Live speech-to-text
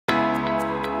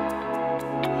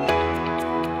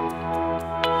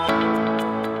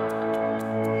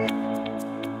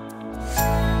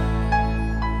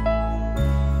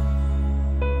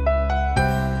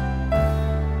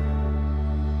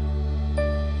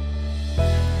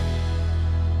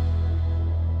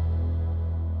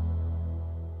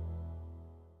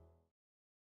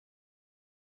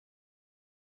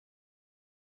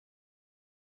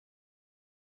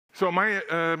So my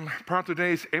part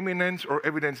today is eminence or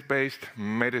evidence-based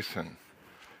medicine.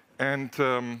 And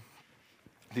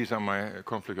these are my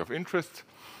conflict of interests.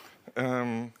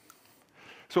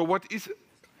 So what is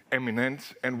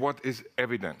eminence and what is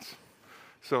evidence?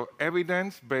 So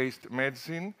evidence-based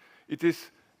medicine, it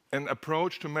is an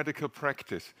approach to medical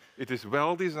practice. It is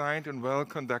well-designed and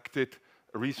well-conducted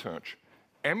research.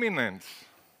 Eminence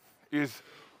is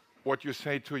what you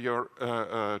say to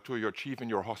your chief in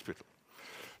your hospital.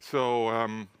 So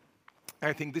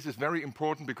I think this is very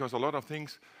important because a lot of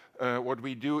things, what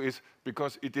we do is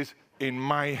because it is in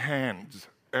my hands,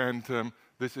 and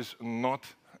this is not.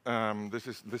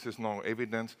 This is no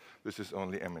evidence. This is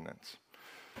only eminence.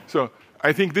 So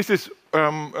I think this is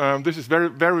very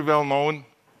very well known.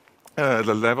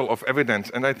 The level of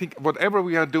evidence, and I think whatever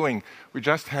we are doing, we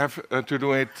just have to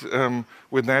do it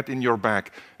with that in your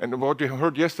bag. And what we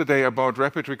heard yesterday about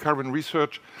rapid recovery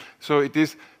research, so it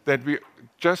is that we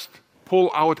just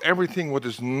pull out everything what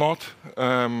is not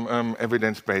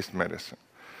evidence-based medicine.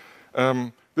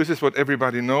 This is what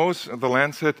everybody knows. The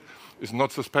Lancet is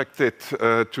not suspected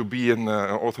to be an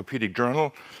orthopedic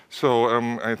journal, so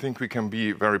I think we can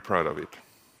be very proud of it.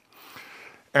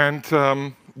 And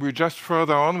we just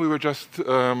further on, we were just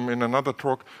in another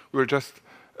talk, we were just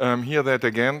hear that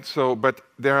again. So, but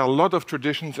there are a lot of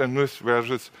traditions and myths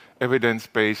versus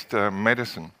evidence-based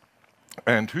medicine.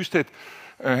 And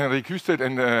Henrik Husted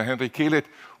and Henrik Kelet,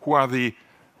 who are the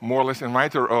more or less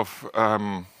inventor of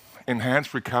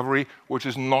enhanced recovery, which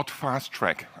is not fast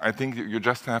track. I think you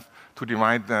just have to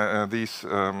divide these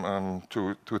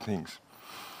two things.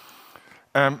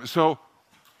 So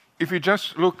if you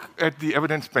just look at the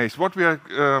evidence base, what we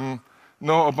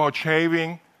know about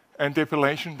shaving and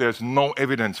depilation, there's no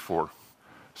evidence for.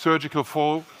 Surgical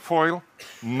foil,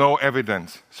 no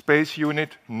evidence. Space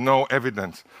unit, no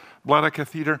evidence. Bladder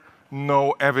catheter,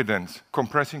 no evidence.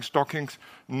 Compressing stockings,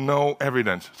 no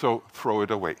evidence. So throw it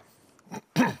away.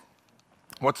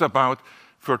 What's about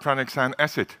furtranexine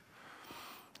acid?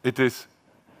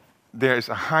 There is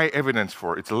a high evidence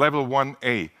for it. It's level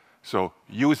 1A, so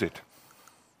use it.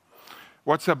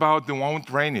 What's about the wound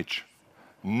drainage?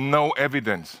 No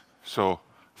evidence, so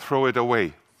throw it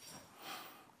away.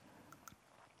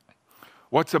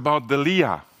 What's about the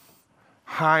LIA?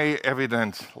 High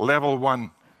evidence, level 1,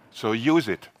 so use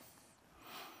it.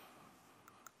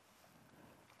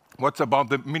 What's about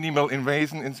the minimal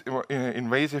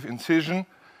invasive incision?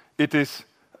 This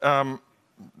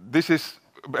is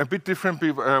a bit different.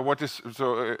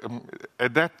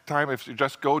 At that time, if you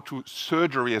just go to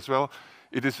surgery as well,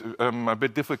 it is a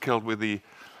bit difficult with the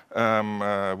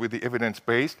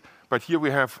evidence-based. But here we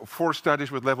have 4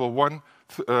 studies with level 1,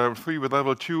 3 with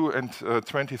level 2, and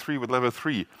 23 with level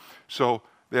 3. So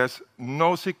there's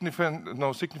no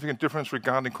significant difference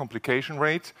regarding complication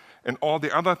rates, and all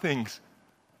the other things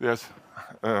there's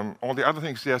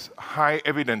high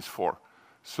evidence for.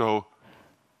 So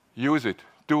use it,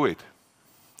 do it,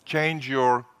 change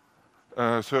your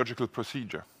surgical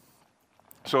procedure.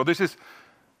 So this is.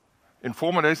 In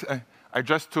former days, I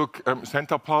just took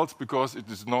Centerpulse because it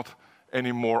is not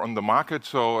anymore on the market,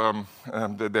 so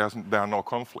there are no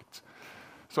conflicts.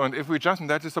 So, and if we just, and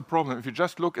that is the problem, if you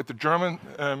just look at the German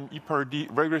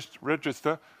EPRD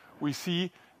register, we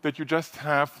see that you just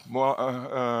have more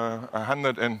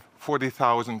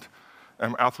 140,000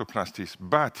 arthroplasties.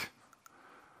 But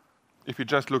if you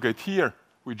just look at here,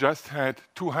 we just had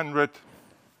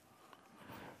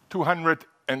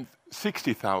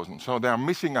 260,000. So they are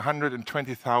missing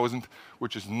 120,000,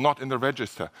 which is not in the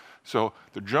register. So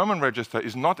the German register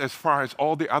is not as far as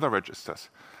all the other registers.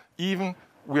 Even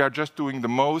we are just doing the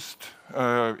most,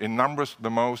 in numbers, the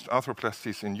most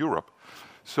arthroplasties in Europe.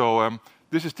 So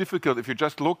this is difficult. If you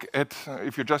just look at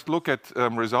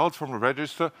results from the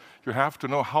register, you have to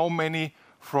know how many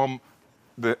from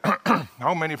the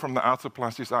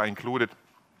arthroplasties are included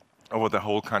over the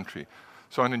whole country.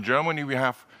 So in Germany we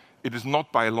have. It is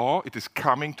not by law, it is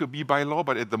coming to be by law,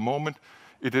 but at the moment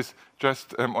it is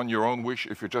just on your own wish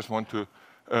if you just want to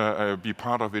be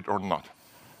part of it or not.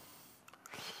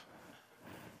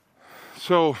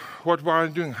 So what we are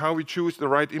doing, how we choose the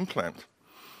right implant.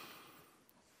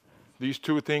 These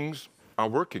 2 things are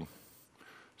working.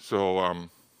 So,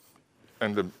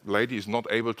 and the lady is not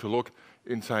able to look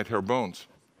inside her bones.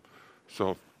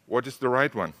 So what is the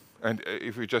right one? And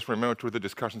if we just remember to the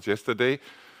discussions yesterday,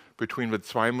 between the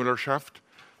Zweimüllerschaft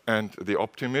and the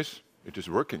Optimis, it is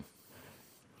working.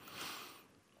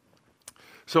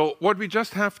 So what we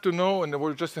just have to know, and what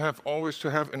we just have always to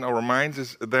have in our minds,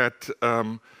 is that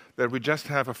that we just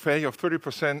have a failure of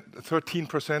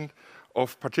 13%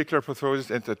 of particular pathosis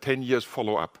and a 10 years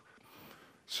follow-up.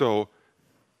 So,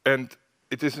 and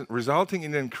it is resulting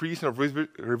in an increase of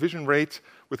revision rates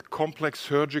with complex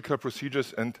surgical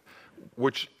procedures and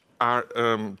which are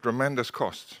tremendous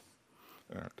costs.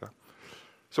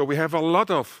 So we have a lot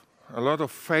of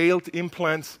failed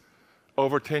implants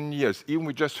over 10 years. Even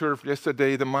we just heard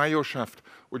yesterday the Mayo shaft,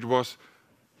 which was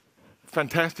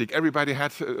fantastic. Everybody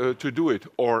had to do it.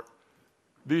 Or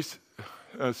this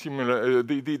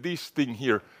this thing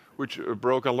here, which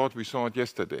broke a lot. We saw it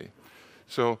yesterday.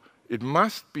 So it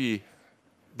must be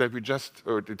that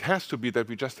it has to be that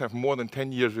we just have more than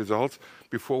 10 years results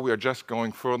before we are just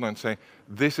going further and saying,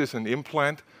 this is an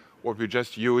implant, what we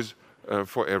just use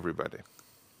for everybody.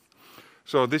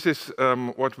 So this is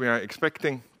what we are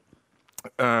expecting,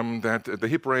 that the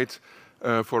hip rates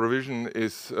for revision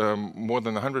is more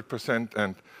than 100%,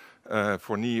 and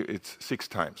for knee it's 6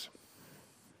 times.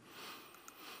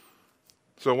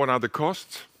 So what are the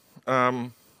costs?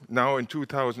 Now in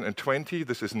 2020,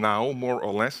 this is now more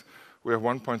or less, we have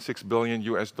 $1.6 billion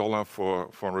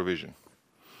for revision.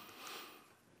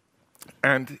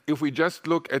 And if we just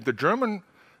look at the German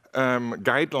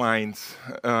guidelines,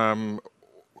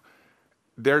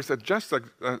 there's just a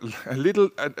little,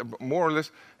 more or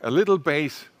less, a little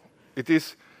base. It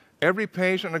is every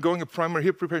patient undergoing a primary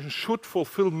hip replacement should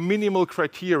fulfill minimal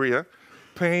criteria: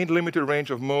 pain, limited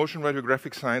range of motion,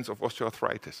 radiographic signs of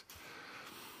osteoarthritis.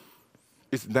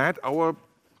 Is that our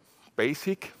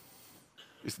basic?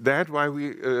 Is that why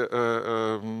we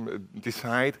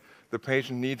decide the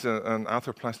patient needs an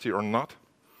arthroplasty or not?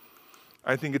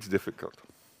 I think it's difficult.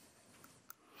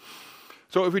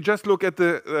 So if we just look at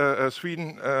the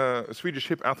Swedish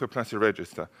Hip Arthroplasty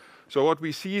Register, so what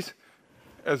we see is,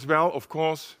 as well, of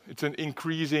course, it's an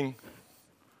increasing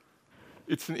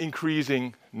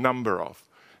number of.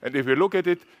 And if you look at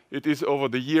it, it is over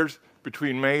the years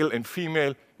between male and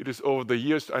female. It is over the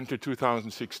years until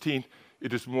 2016.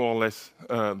 It is more or less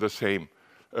the same.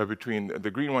 Between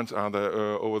the green ones are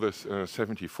over the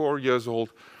 74 years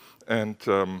old, and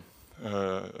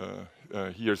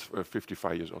here's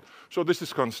 55 years old. So this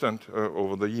is constant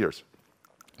over the years.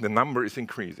 The number is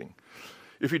increasing.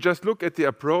 If you just look at the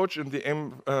approach and the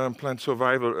implant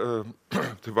survival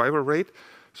rate,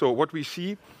 so what we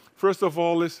see, first of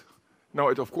all, is now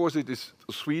of course it is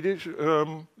Swedish.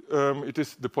 It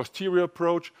is the posterior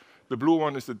approach. The blue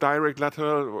one is the direct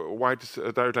lateral, white is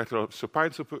direct lateral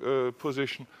supine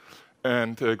position,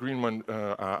 and green one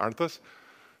are arthas.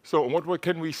 So what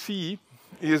can we see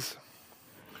is,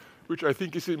 which I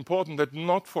think is important, that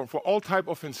not for all type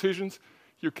of incisions,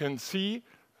 you can see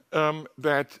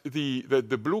that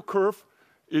the blue curve,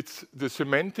 it's the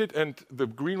cemented, and the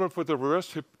green one for the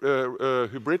reverse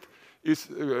hybrid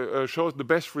shows the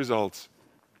best results.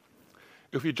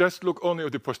 If you just look only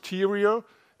at the posterior,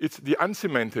 it's the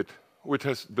uncemented which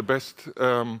has the best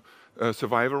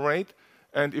survival rate.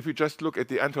 And if you just look at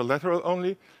the anterolateral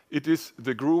only, it is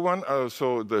the groove one,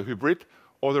 so the hybrid,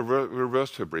 or the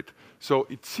reversed hybrid. So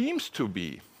it seems to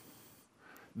be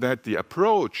that the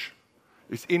approach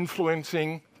is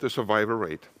influencing the survival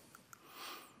rate.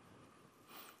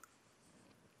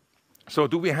 So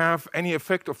do we have any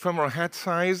effect of femoral head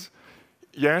size?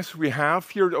 Yes, we have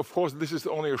here. Of course, this is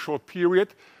only a short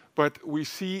period, but we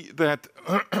see that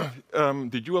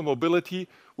the dual mobility,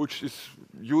 which is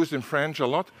used in French a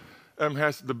lot,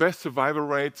 has the best survival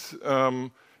rates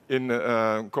in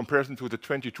comparison to the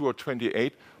 22 or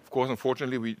 28. Of course,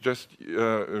 unfortunately, we just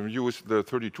use the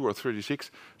 32 or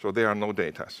 36, so there are no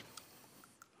data.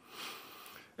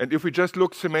 And if we just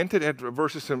look cemented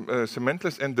versus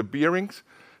cementless and the bearings,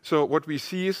 so what we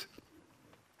see is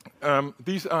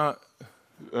these are,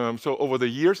 so over the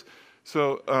years,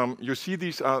 so you see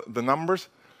these are the numbers.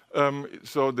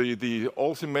 So the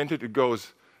all cemented, it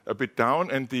goes a bit down,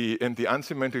 and the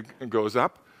uncemented goes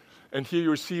up. And here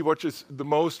you see what is the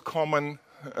most common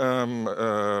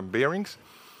bearings.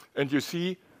 And you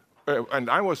see, and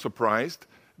I was surprised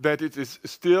that it is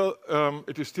still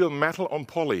metal on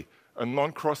poly, a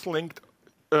non-cross-linked,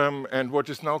 and what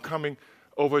is now coming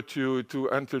over until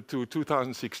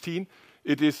 2016,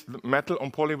 it is metal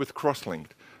on poly with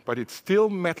cross-linked, but it's still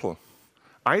metal.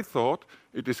 I thought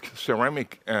it is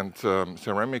ceramic and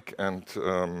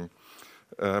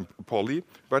poly,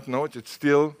 but no, it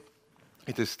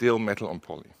is still metal on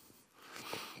poly.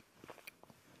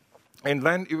 And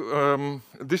then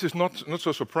this is not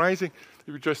so surprising.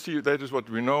 You just see that is what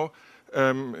we know.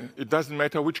 It doesn't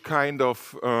matter which kind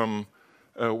of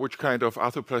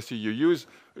arthroplasty you use.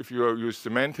 If you use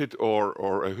cemented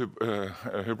or a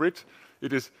hybrid,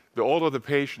 it is the older the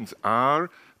patients are,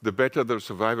 the better the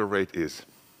survival rate is.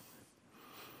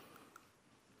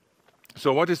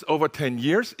 So what is over 10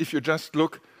 years? If you just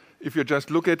look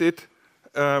at it,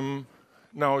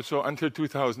 now, so until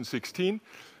 2016.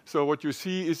 So what you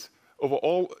see is over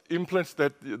all implants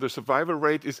that the survival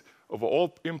rate is, over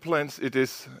all implants, it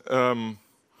is about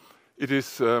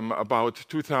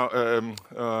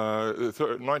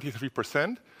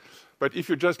 93%. But if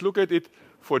you just look at it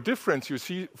for difference, you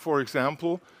see, for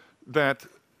example, that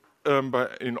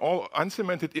in all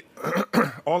uncemented,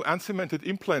 all uncemented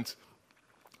implants,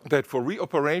 that for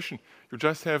reoperation, you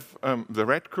just have the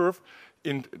red curve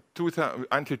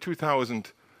until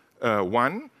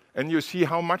 2001, and you see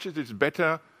how much it is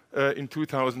better in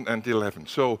 2011.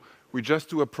 So we just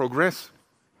do a progress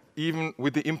even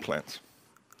with the implants.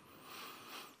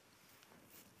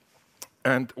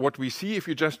 And what we see if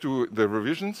you just do the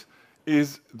revisions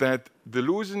is that the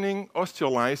loosening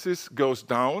osteolysis goes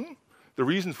down. The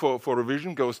reason for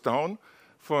revision goes down.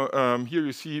 Here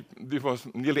you see this was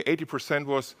nearly 80%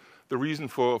 was the reason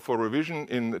for revision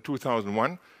in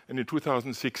 2001, and in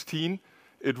 2016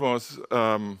 it was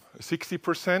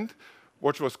 60%.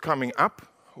 What was coming up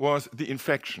was the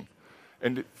infection,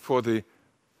 and for the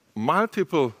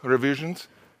multiple revisions,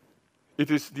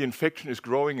 the infection is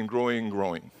growing and growing and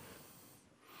growing.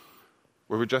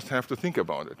 Where we just have to think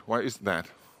about it. Why is that?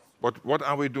 What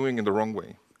are we doing in the wrong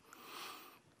way?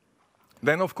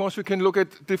 Then, of course, we can look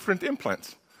at different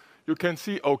implants. You can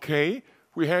see, okay,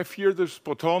 we have here the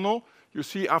Spotorno. You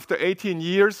see, after 18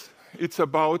 years, it's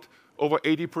about over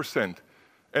 80%.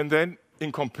 And then,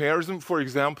 in comparison, for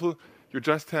example, you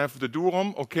just have the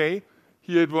Durum. Okay,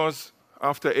 here it was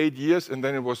after 8 years, and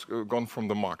then it was gone from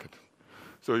the market.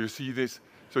 So you see this.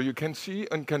 So you can see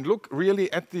and can look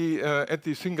really at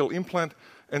the single implant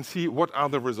and see what are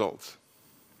the results.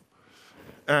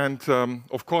 And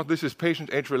of course, this is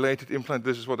patient age-related implant.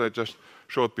 This is what I just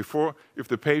showed before. If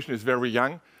the patient is very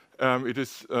young,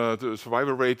 the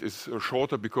survival rate is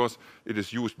shorter because it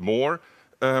is used more.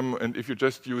 And if you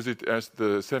just use it as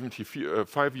the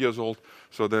 75 years old,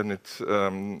 so then it's,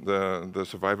 the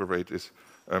survival rate is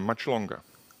much longer.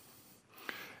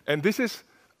 And this is,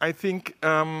 I think,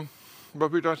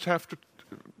 but we just have to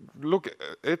look at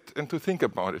it and to think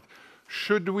about it.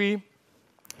 Should we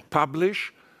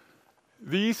publish?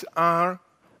 These are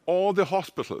all the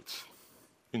hospitals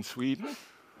in Sweden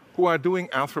who are doing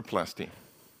arthroplasty.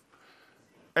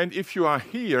 And if you are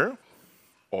here,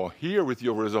 or here with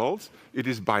your results, it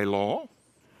is by law,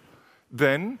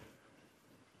 then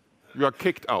you are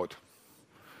kicked out.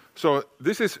 So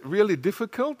this is really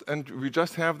difficult, and we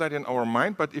just have that in our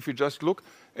mind. But if you just look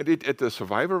at it at the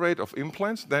survival rate of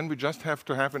implants, then we just have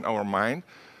to have in our mind,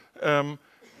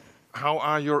 how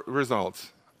are your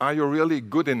results? Are you really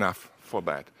good enough for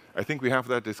that? I think we have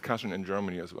that discussion in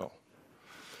Germany as well.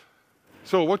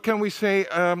 So what can we say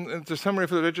in the summary of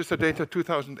the register data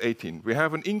 2018? We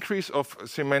have an increase of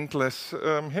cementless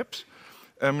hips,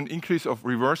 an increase of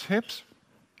reverse hips.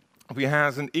 We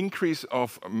have an increase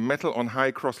of metal on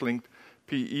high cross-linked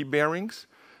PE bearings.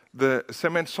 The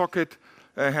cement socket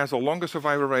has a longer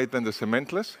survival rate than the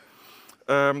cementless.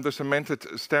 The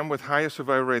cemented stem with higher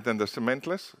survival rate than the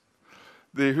cementless.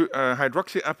 The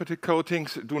hydroxyapatite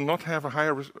coatings do not have a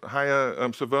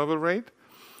higher survival rate,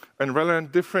 and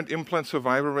relevant different implant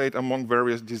survival rate among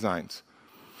various designs.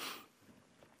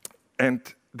 And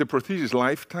the prosthesis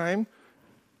lifetime,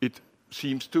 it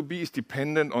seems to be, is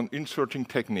dependent on inserting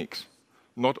techniques,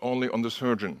 not only on the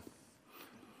surgeon.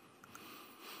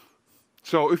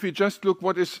 So if we just look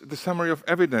what is the summary of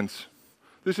evidence,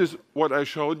 this is what I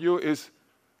showed you is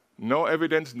no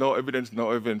evidence, no evidence,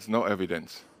 no evidence, no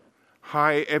evidence.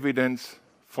 High evidence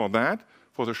for that.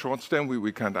 For the short stem,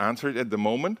 we can't answer it at the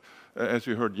moment, as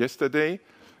we heard yesterday.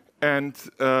 And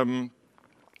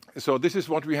so this is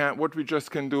what we have, what we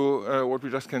just can do, what we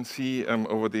just can see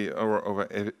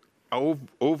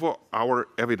over our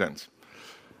evidence.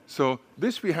 So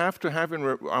this we have to have in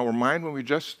our mind when we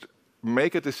just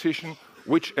make a decision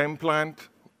which implant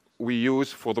we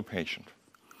use for the patient.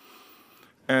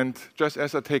 And just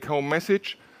as a take-home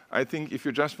message, I think if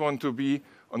you just want to be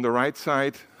on the right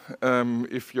side,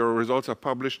 if your results are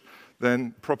published,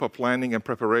 then proper planning and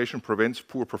preparation prevents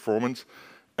poor performance.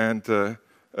 And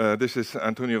this is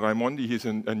Antonio Raimondi. He's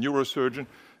a neurosurgeon,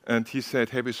 and he said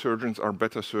heavy surgeons are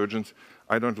better surgeons.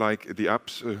 I don't like the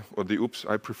ups or the oops.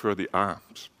 I prefer the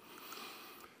ahs.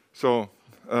 So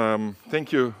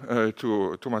thank you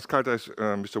to Thomas Kalteis,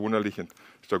 Mr. Wunderlich, and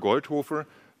Mr. Goldhofer.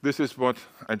 This is what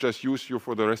I just used you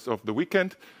for the rest of the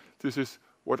weekend. This is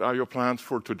what are your plans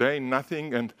for today?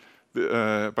 Nothing. And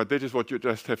but that is what you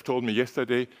just have told me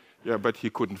yesterday. Yeah, but he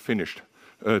couldn't finish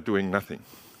doing nothing.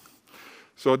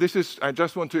 So this is, I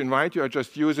just want to invite you, I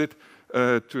just use it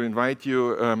to invite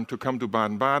you to come to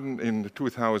Baden-Baden in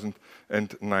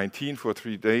 2019 for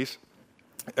 3 days.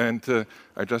 And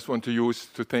I just want to use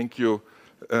to thank you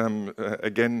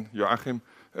again, Joachim,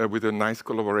 with a nice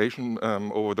collaboration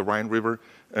over the Rhine River,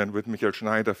 and with Michael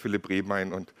Schneider, Philipp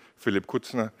Rehbein, and Philipp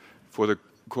Kutzner for the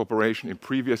cooperation in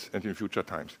previous and in future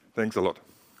times. Thanks a lot.